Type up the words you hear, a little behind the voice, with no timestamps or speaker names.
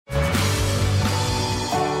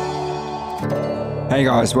Hey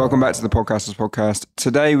guys, welcome back to the Podcasters Podcast.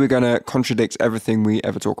 Today we're going to contradict everything we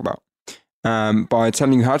ever talk about by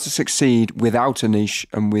telling you how to succeed without a niche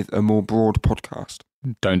and with a more broad podcast.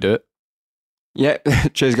 Don't do it. Yeah,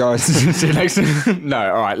 cheers guys. See you next time.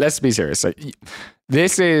 No, all right, let's be serious. So,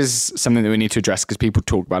 this is something that we need to address because people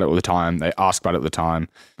talk about it all the time. They ask about it all the time.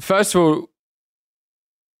 First of all,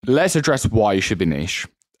 let's address why you should be niche,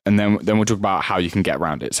 and then we'll talk about how you can get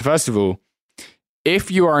around it. So first of all,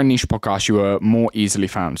 if you are a niche podcast, you are more easily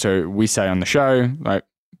found. So we say on the show, like,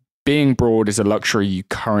 being broad is a luxury you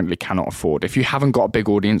currently cannot afford. If you haven't got a big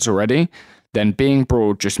audience already, then being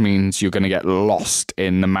broad just means you're going to get lost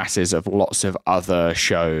in the masses of lots of other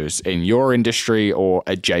shows in your industry or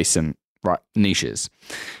adjacent niches.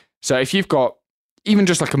 So if you've got even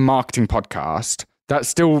just like a marketing podcast, that's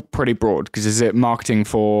still pretty broad, because is it marketing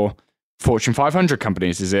for Fortune 500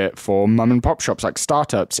 companies? Is it for mum and pop shops like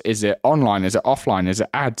startups? Is it online? Is it offline? Is it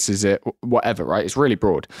ads? Is it whatever, right? It's really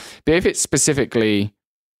broad. But if it's specifically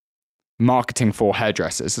marketing for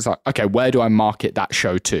hairdressers, it's like, okay, where do I market that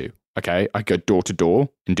show to? Okay, I go door to door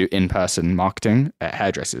and do in-person marketing at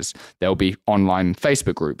hairdressers. There'll be online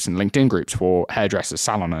Facebook groups and LinkedIn groups for hairdressers,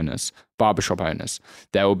 salon owners, barbershop owners.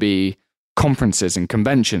 There will be conferences and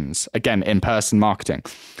conventions, again, in-person marketing.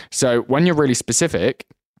 So when you're really specific,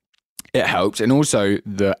 it helps. And also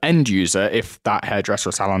the end user, if that hairdresser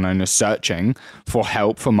or salon owner is searching for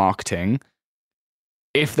help for marketing,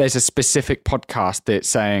 if there's a specific podcast that's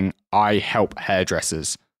saying, I help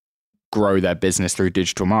hairdressers grow their business through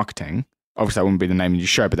digital marketing, obviously that wouldn't be the name of your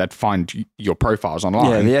show, but they'd find your profiles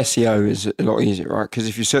online. Yeah, the SEO is a lot easier, right? Because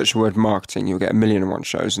if you search the word marketing, you'll get 1,000,001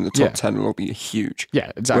 shows and the top 10 will be huge.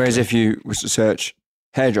 Yeah, exactly. Whereas if you was to search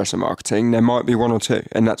hairdresser marketing, there might be one or two,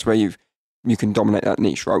 and that's where you can dominate that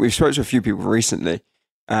niche, right? We've spoken to a few people recently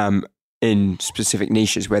in specific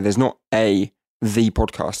niches where there's not the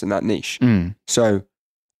podcast in that niche. So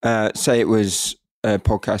say it was a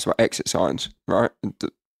podcast about exit signs, right?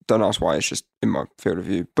 Don't ask why, it's just in my field of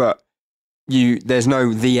view. But there's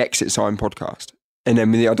no the exit sign podcast. And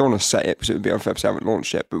then I don't want to say it because it would be unfair because I haven't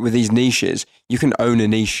launched yet. But with these niches, you can own a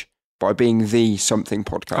niche by being the something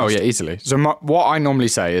podcast. Oh yeah, easily. So what I normally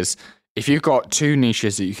say is, if you've got two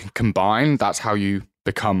niches that you can combine, that's how you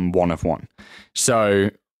become one of one. So,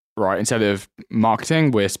 right, instead of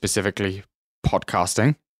marketing, we're specifically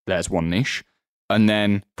podcasting. There's one niche. And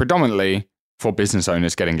then predominantly for business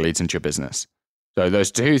owners getting leads into your business. So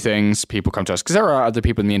those two things, people come to us because there are other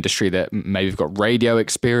people in the industry that maybe have got radio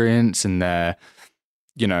experience and they're,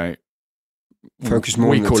 focus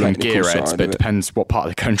more we on the call them technical gearheads, side but of it it. depends what part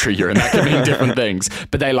of the country you're in. That can mean different things.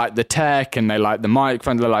 But they like the tech and they like the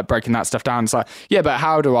microphone. They like breaking that stuff down. It's like, yeah, but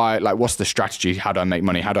how do I, what's the strategy? How do I make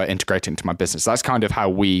money? How do I integrate it into my business? That's kind of how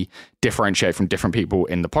we differentiate from different people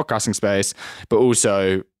in the podcasting space. But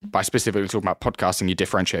also by specifically talking about podcasting, you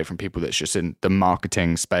differentiate from people that's just in the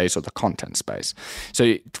marketing space or the content space.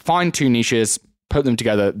 So find two niches, put them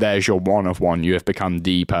together. There's your one of one. You have become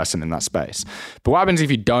the person in that space. But what happens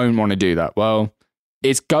if you don't want to do that? Well,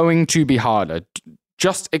 it's going to be harder.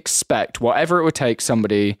 Just expect whatever it would take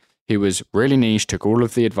somebody who was really niche, took all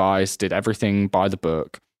of the advice, did everything by the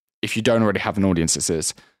book. If you don't already have an audience, this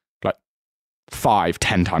is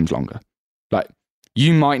 5-10 times longer.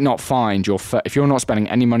 You might not find if you're not spending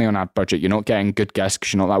any money on ad budget, you're not getting good guests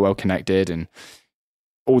because you're not that well connected, and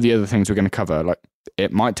all the other things we're going to cover.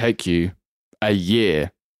 It might take you a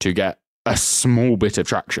year to get a small bit of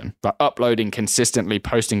traction, but uploading consistently,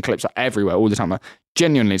 posting clips everywhere all the time.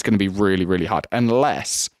 Genuinely, it's going to be really, really hard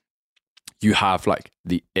unless you have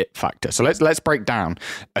the it factor. So let's break down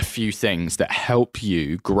a few things that help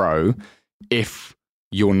you grow if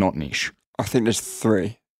you're not niche. I think there's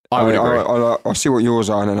three. I would agree. I'll see what yours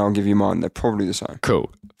are and then I'll give you mine. They're probably the same.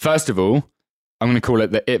 Cool. First of all, I'm going to call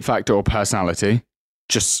it the it factor or personality.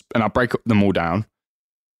 And I'll break them all down.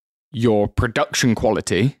 Your production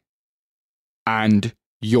quality and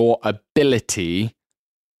your ability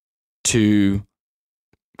to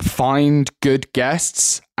find good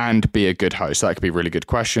guests and be a good host. So that could be really good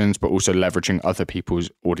questions, but also leveraging other people's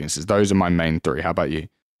audiences. Those are my main three. How about you?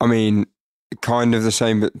 I mean, kind of the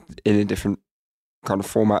same, but in a different kind of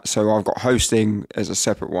format. So I've got hosting as a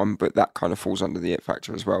separate one, but that kind of falls under the it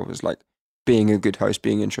factor as well. It's being a good host,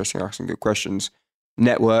 being interesting, asking good questions.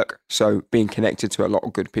 Network, so being connected to a lot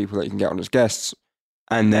of good people that you can get on as guests,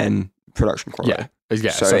 and then production quality.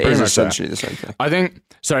 Yeah. So it is essentially the same thing. I think,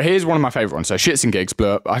 so here's one of my favorite ones. So Shits and Gigs blew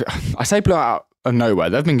up. I say blew out of nowhere.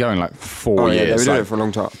 They've been going 4 years. They've been doing it for a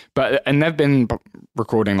long time. And they've been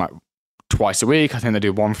recording twice a week. I think they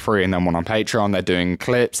do one free and then one on Patreon. They're doing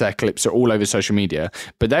clips. Their clips are all over social media.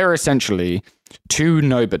 But they're essentially two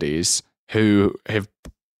nobodies who have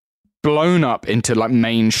blown up into like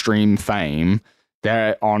mainstream fame.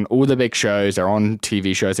 They're on all the big shows. They're on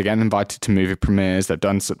TV shows. They're getting invited to movie premieres. They've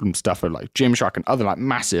done some stuff with like Gymshark and other like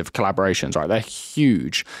massive collaborations, right? They're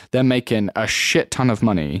huge. They're making a shit ton of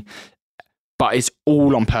money, but it's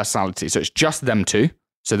all on personality. So it's just them two.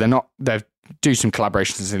 So they do some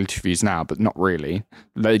collaborations and interviews now, but not really.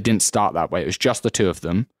 They didn't start that way. It was just the two of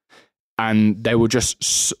them. And they were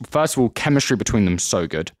just, first of all, chemistry between them so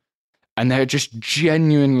good. And they're just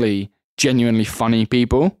genuinely funny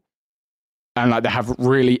people. And like they have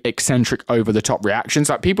really eccentric, over the top reactions.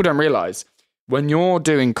 Like people don't realize when you're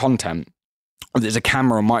doing content, there's a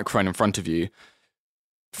camera or microphone in front of you.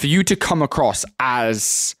 For you to come across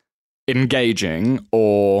as engaging,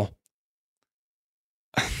 or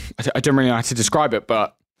I don't really know how to describe it,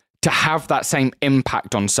 but to have that same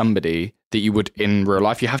impact on somebody that you would in real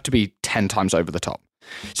life, you have to be 10 times over the top.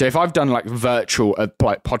 So if I've done like virtual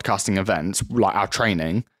like podcasting events, like our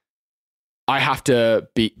training, I have to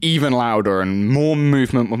be even louder and more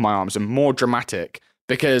movement with my arms and more dramatic,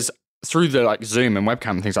 because through the like Zoom and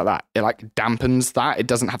webcam and things like that, it like dampens that. It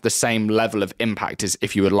doesn't have the same level of impact as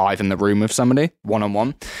if you were live in the room with somebody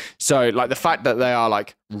one-on-one. So like the fact that they are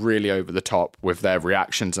like really over the top with their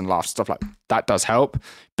reactions and laughs, stuff like that does help,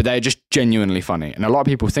 but they're just genuinely funny. And a lot of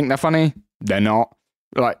people think they're funny. They're not.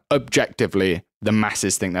 Like objectively, the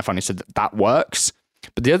masses think they're funny. So that works.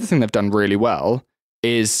 But the other thing they've done really well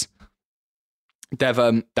is they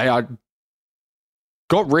are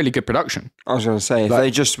got really good production. I was going to say,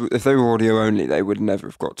 if they were audio only, they would never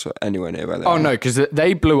have got to anywhere near where they are. Oh no, because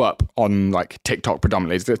they blew up on like TikTok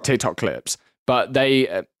predominantly, the TikTok clips. But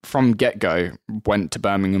they, from get-go, went to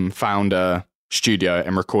Birmingham, found a studio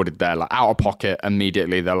and recorded there, like out of pocket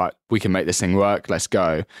immediately. They're like, we can make this thing work, let's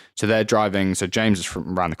go. So they're driving, so James is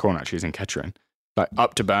from around the corner, actually, he's in Kettering, like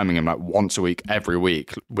up to Birmingham like once a week, every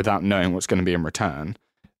week, without knowing what's going to be in return.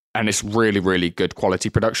 And it's really, really good quality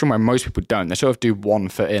production where most people don't. They sort of do one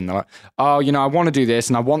foot in. They're like, oh, I want to do this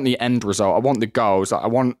and I want the end result. I want the goals. I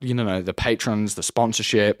want, the patrons, the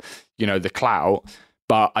sponsorship, the clout,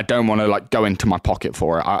 but I don't want to like go into my pocket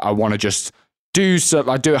for it. I want to just do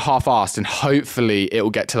it half-assed and hopefully it will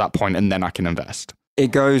get to that point and then I can invest.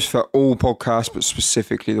 It goes for all podcasts, but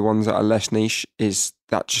specifically the ones that are less niche, is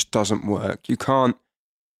that just doesn't work. You can't,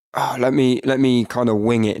 let me kind of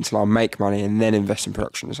wing it until I make money and then invest in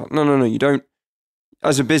production. It's like, no, you don't.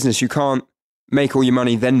 As a business, you can't make all your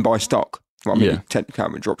money then buy stock. Well, I mean, technically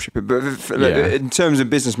I'm a dropshipper, but in terms of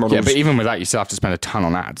business models. Yeah, but even with that, you still have to spend a ton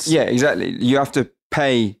on ads. Yeah, exactly. You have to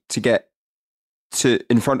pay to get to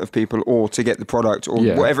in front of people or to get the product or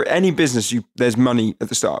whatever. Any business, there's money at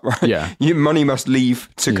the start, right? Yeah. Money must leave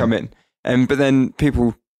to come in. But then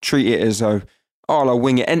people treat it as though, I'll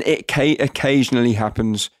wing it. And it occasionally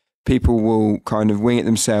happens. People will kind of wing it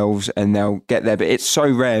themselves and they'll get there. But it's so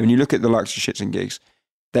rare. When you look at the likes of Shits and Gigs,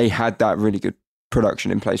 they had that really good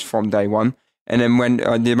production in place from day one. And then when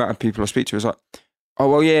the amount of people I speak to is like, oh,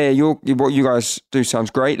 well, yeah, what you guys do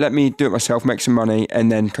sounds great. Let me do it myself, make some money,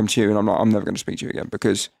 and then come to you. And I'm like, I'm never going to speak to you again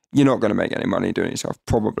because you're not going to make any money doing it yourself,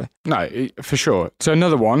 probably. No, for sure. So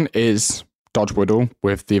another one is Dodge Woodall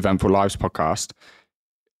with the Eventful Lives podcast.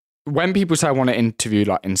 When people say I want to interview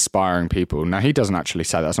like inspiring people, now he doesn't actually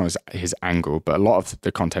say that's not his angle, but a lot of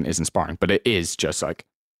the content is inspiring, but it is just like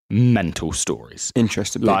mental stories.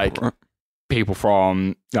 Interested people, like right? People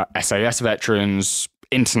from like, SAS veterans,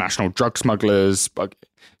 international drug smugglers, like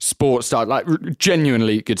sports stars, like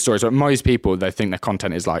genuinely good stories. But most people, they think their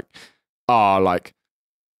content is like, like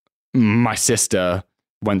my sister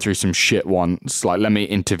went through some shit once, like let me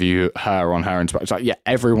interview her on her. It's like, yeah,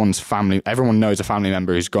 everyone knows a family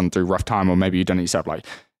member who's gone through a rough time, or maybe you've done it yourself. Like,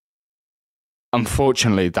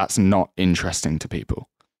 unfortunately, that's not interesting to people.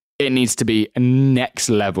 It needs to be a next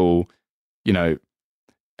level,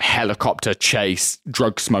 helicopter chase,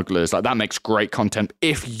 drug smugglers. Like that makes great content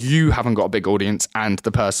if you haven't got a big audience and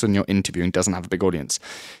the person you're interviewing doesn't have a big audience.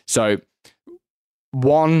 So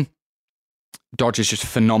one, Dodge is just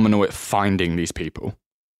phenomenal at finding these people.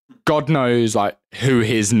 God knows like who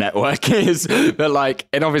his network is, but like,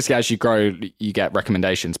 and obviously as you grow, you get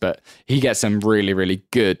recommendations, but he gets some really, really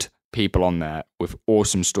good people on there with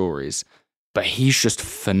awesome stories, but he's just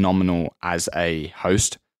phenomenal as a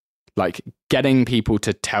host, like getting people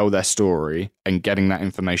to tell their story and getting that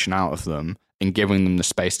information out of them and giving them the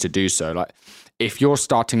space to do so. Like if you're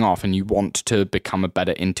starting off and you want to become a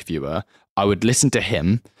better interviewer, I would listen to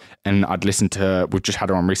him, and I'd listen to, we've just had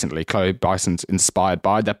her on recently, Chloe Bison's Inspired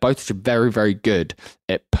By. They're both very, very good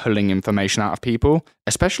at pulling information out of people,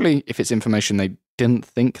 especially if it's information they didn't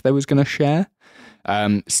think they was going to share.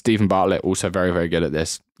 Stephen Bartlett, also very, very good at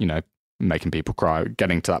this, making people cry,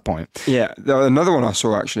 getting to that point. Yeah, another one I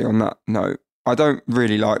saw actually on that note. I don't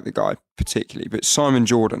really like the guy particularly, but Simon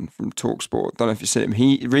Jordan from TalkSport, don't know if you've seen him.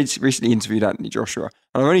 He recently interviewed Anthony Joshua,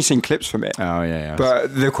 and I've only seen clips from it. Oh, yeah.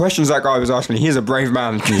 But the questions that guy was asking, he's a brave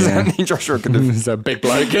man, because Anthony Joshua could have He's a big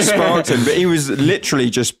bloke. sparked him, but he was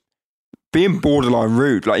literally just being borderline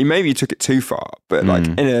rude. Like, maybe he took it too far, but like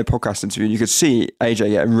in a podcast interview, you could see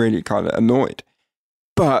AJ getting really kind of annoyed.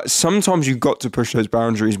 But sometimes you've got to push those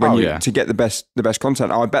boundaries to get the best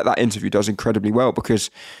content. I bet that interview does incredibly well,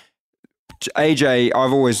 because AJ,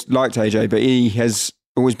 I've always liked AJ, but he has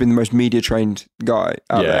always been the most media trained guy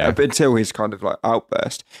out there up until his kind of like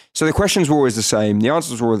outburst. So the questions were always the same, the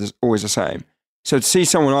answers were always the same. So to see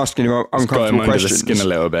someone asking him uncomfortable questions, under the skin a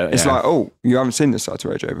little bit, it's like, oh, you haven't seen this side to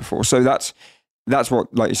AJ before. So that's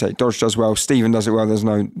what, like you say, Dodge does well. Stephen does it well. There's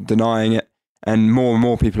no denying it. And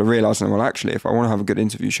more people are realising, well, actually, if I want to have a good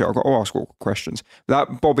interview show, I've got to ask all questions.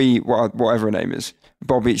 That Bobby, whatever her name is,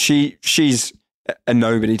 Bobby, she's a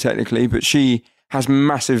nobody technically, but she has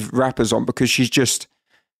massive rappers on because she's just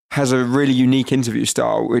has a really unique interview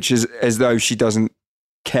style, which is as though she doesn't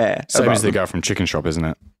care. Same as the girl from Chicken Shop, isn't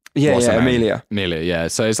it? Yeah, Amelia. Amelia, yeah.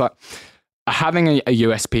 So it's like having a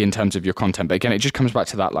USP in terms of your content, but again, it just comes back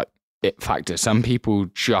to that like it factor. Some people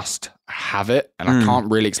just have it, and I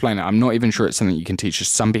can't really explain it. I'm not even sure it's something you can teach.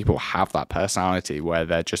 Just some people have that personality where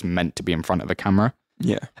they're just meant to be in front of a camera.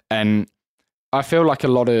 Yeah. And I feel like a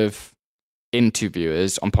lot of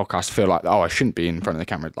interviewers on podcasts feel like, oh, I shouldn't be in front of the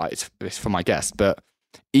camera. Like it's for my guest. But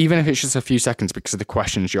even if it's just a few seconds because of the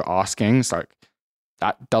questions you're asking, it's like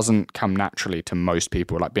that doesn't come naturally to most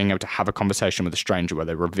people. Like being able to have a conversation with a stranger where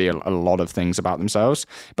they reveal a lot of things about themselves.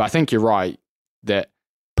 But I think you're right that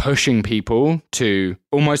pushing people to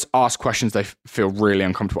almost ask questions they feel really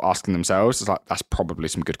uncomfortable asking themselves is like, that's probably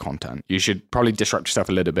some good content. You should probably disrupt yourself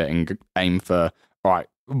a little bit and aim for, all right,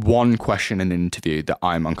 one question in an interview that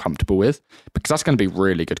I'm uncomfortable with, because that's going to be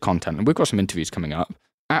really good content. And we've got some interviews coming up.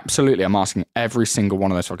 Absolutely, I'm asking every single one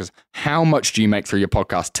of those fuckers, how much do you make through your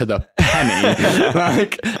podcast to the penny?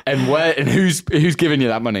 Like, and who's giving you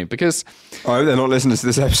that money? Because I hope they're not listening to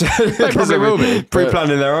this episode. They probably will be.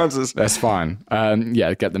 Pre-planning their answers. That's fine.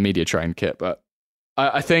 Get the media trained kit. But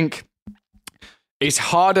I think it's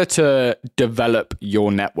harder to develop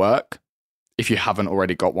your network if you haven't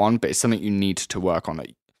already got one, but it's something you need to work on.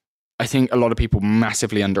 I think a lot of people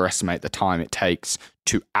massively underestimate the time it takes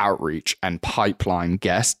to outreach and pipeline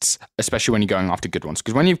guests, especially when you're going after good ones.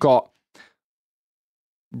 Because when you've got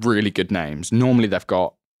really good names, normally they've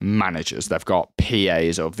got managers, they've got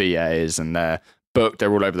PAs or VAs, and they're booked,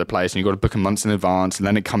 they're all over the place, and you've got to book them months in advance, and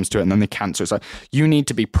then it comes to it, and then they cancel. It's like you need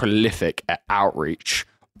to be prolific at outreach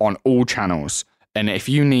on all channels. And if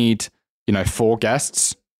you need, 4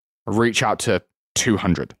 guests, reach out to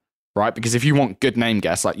 200. Right? Because if you want good name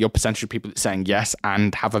guests, like your percentage of people that's saying yes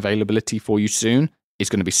and have availability for you soon is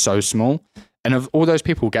going to be so small. And of all those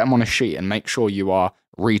people, get them on a sheet and make sure you are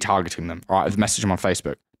retargeting them. All right, I've messaged them on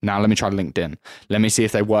Facebook. Now let me try LinkedIn. Let me see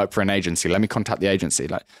if they work for an agency. Let me contact the agency.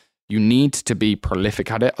 Like, you need to be prolific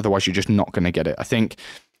at it. Otherwise, you're just not going to get it. I think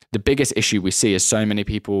the biggest issue we see is so many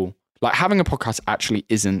people, like having a podcast actually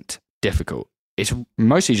isn't difficult. It's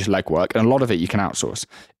mostly just legwork, and a lot of it you can outsource.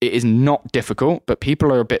 It is not difficult, but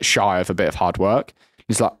people are a bit shy of a bit of hard work.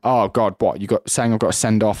 It's like, oh God, what? Saying I've got to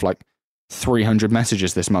send off like 300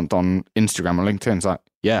 messages this month on Instagram or LinkedIn. It's like,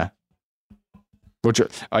 yeah.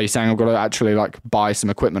 Are you saying I've got to actually like buy some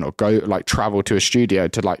equipment or go like travel to a studio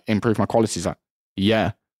to like improve my quality? It's like,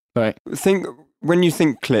 yeah. Like, when you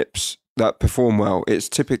think clips that perform well, it's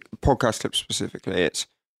typical podcast clips specifically. It's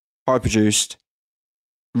high produced,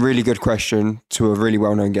 really good question to a really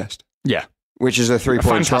well-known guest. Yeah. Which is a 3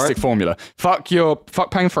 points, fantastic formula. Fuck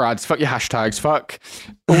paying for ads, fuck your hashtags, fuck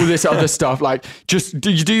all this other stuff. Like, just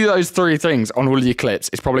you do those 3 things on all of your clips,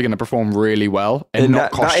 it's probably going to perform really well and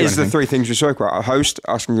not cost you anything. That is the 3 things we spoke about. A host,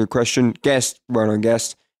 asking a good question, guest, well-known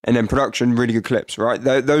guest, and then production, really good clips, right?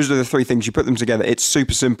 Those are the 3 things. You put them together, it's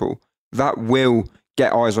super simple. That will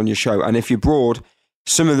get eyes on your show. And if you're broad,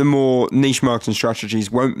 some of the more niche marketing strategies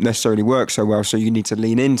won't necessarily work so well, so you need to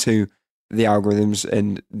lean into the algorithms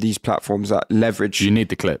and these platforms that leverage... You need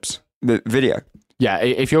the clips. The video. Yeah,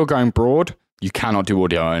 if you're going broad, you cannot do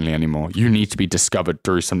audio only anymore. You need to be discovered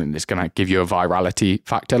through something that's going to give you a virality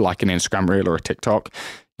factor, like an Instagram reel or a TikTok.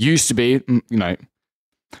 Used to be,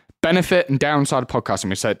 benefit and downside of podcasting,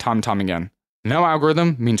 we say it time and time again. No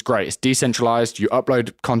algorithm means great. It's decentralized. You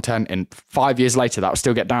upload content and 5 years later, that will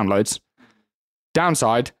still get downloads.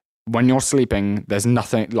 Downside, when you're sleeping, there's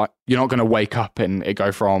nothing, like, you're not going to wake up and it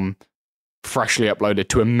go from freshly uploaded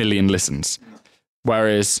to 1 million listens.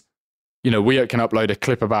 Whereas, we can upload a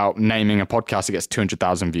clip about naming a podcast that gets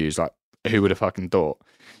 200,000 views. Like, who would have fucking thought?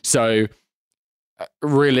 So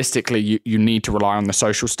realistically, you need to rely on the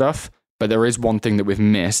social stuff. But there is one thing that we've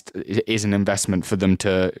missed. It is an investment for them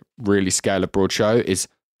to really scale a broad show is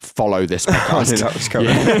follow this podcast. I knew that was coming.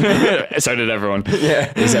 Yeah. So did everyone.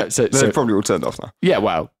 Yeah. They're probably all turned off now. Yeah,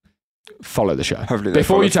 well, follow the show. Hopefully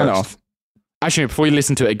before you turn it first. off. Actually, before you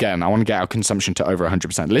listen to it again, I want to get our consumption to over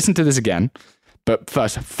 100%. Listen to this again, but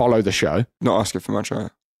first, follow the show. Not asking for much,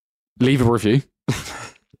 right? Leave a review.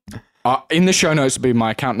 In the show notes will be my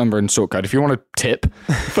account number and sort code if you want to tip.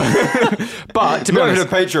 But to be Not even honest,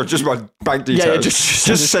 a Patreon, just my bank details. yeah,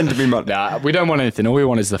 just send me money. nah, we don't want anything. All we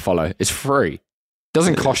want is the follow. It's free.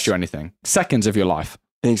 Doesn't cost you anything. Seconds of your life.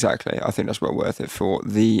 Exactly. I think that's well worth it for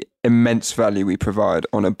the immense value we provide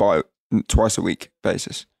on a twice a week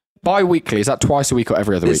basis. Bi-weekly, is that twice a week or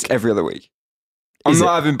every other It's week? every other week. I'm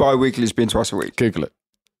not having bi-weekly, it's been twice a week. Google it.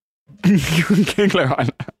 You can Google it right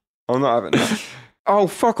now. I'm not having that. Oh,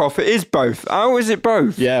 fuck off. It is both. How is it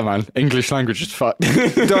both? Yeah, man. English language is fucked.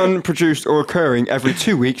 Done, produced, or occurring every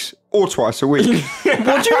 2 weeks or twice a week.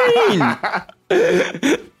 What do you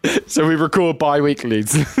mean? So we record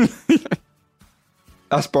bi-weeklies.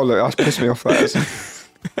 That's bollocks. That's pissed me off. That is.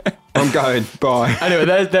 I'm going. Bye.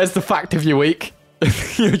 Anyway, there's the fact of your week.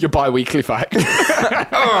 Your bi-weekly fact.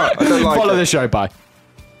 I don't like Follow it. the show. Bye.